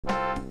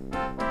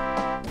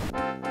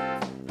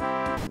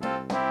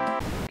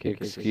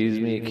Excuse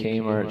me,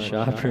 Kmart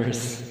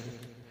shoppers.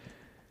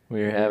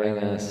 We're having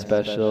a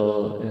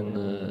special in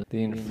the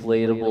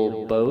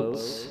inflatable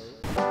boats.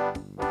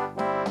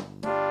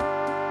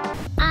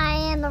 I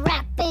am a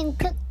wrapping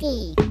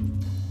cookie.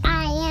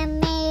 I am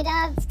made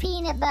of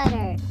peanut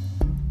butter.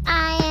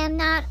 I am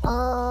not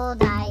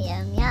old, I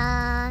am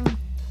young.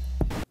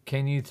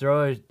 Can you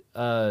throw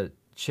a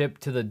chip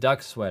to the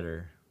duck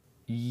sweater?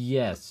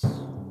 Yes.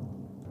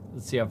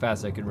 Let's see how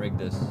fast I can rig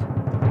this.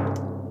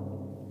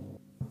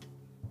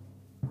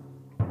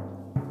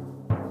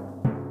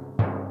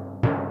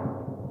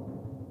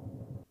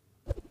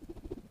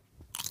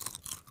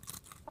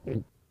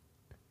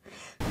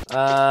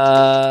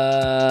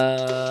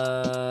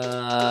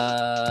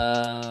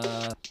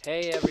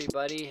 Hey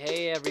everybody,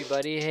 hey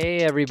everybody,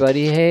 hey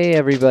everybody, hey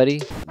everybody.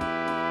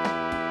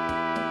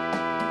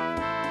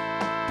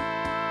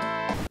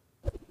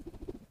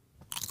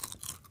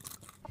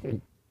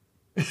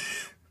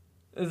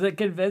 Is it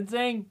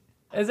convincing?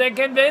 Is it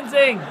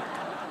convincing?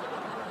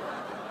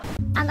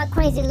 I'm a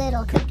crazy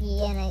little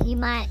cookie and you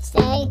might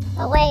stay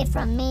away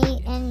from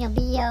me and you'll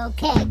be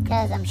okay.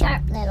 Cause I'm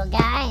sharp little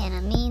guy and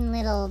a mean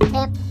little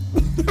pimp.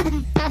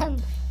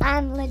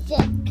 I'm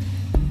legit.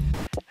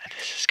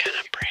 This is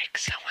gonna break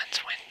someone's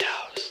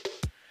windows.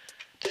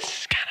 This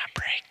is gonna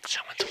break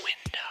someone's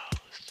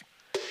windows.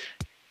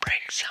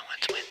 Break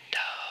someone's windows.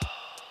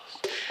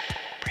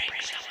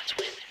 Break someone's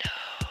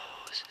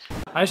windows.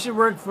 I should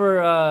work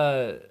for,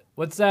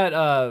 what's that,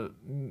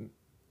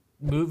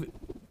 movie?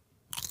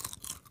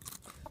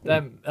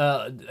 That,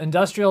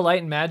 Industrial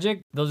Light and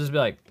Magic? They'll just be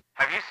like,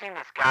 have you seen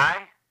this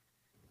guy?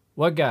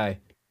 what guy?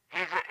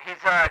 He's a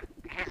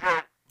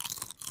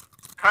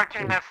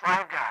Cartoon That's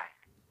Live guy.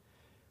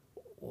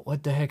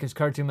 What the heck is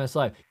Cartoon Mess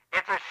Live?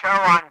 It's a show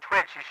on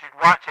Twitch. You should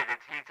watch it.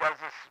 He does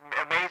this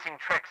amazing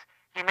tricks.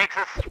 He makes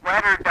a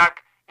sweater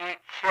duck eat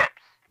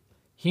chips.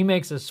 He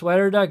makes a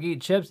sweater duck eat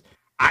chips?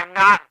 I'm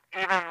not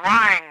even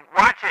lying.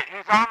 Watch it.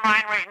 He's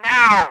online right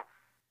now.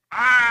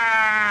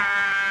 Ah!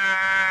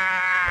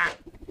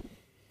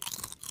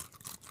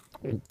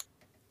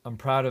 I'm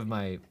proud of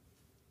my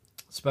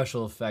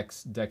special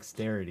effects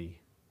dexterity.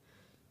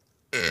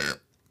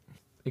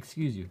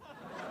 Excuse you.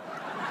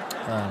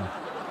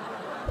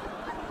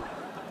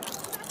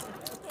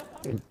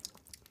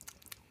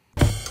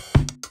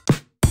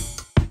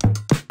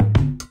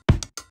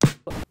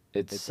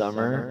 It's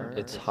summer,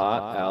 it's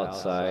hot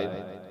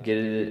outside. Get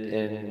it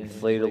in an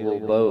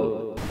inflatable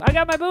boat. I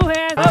got my boo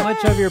hand! How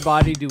much of your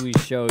body do we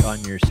show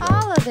on your show?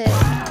 All of it.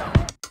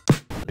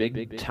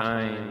 Big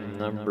time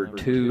number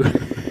 2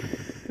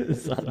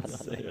 is on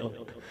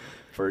sale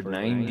for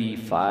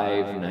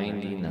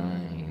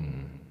 $95.99.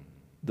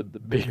 The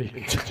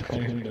big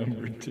time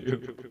number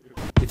 2.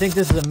 You think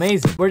this is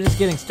amazing? We're just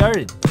getting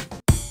started.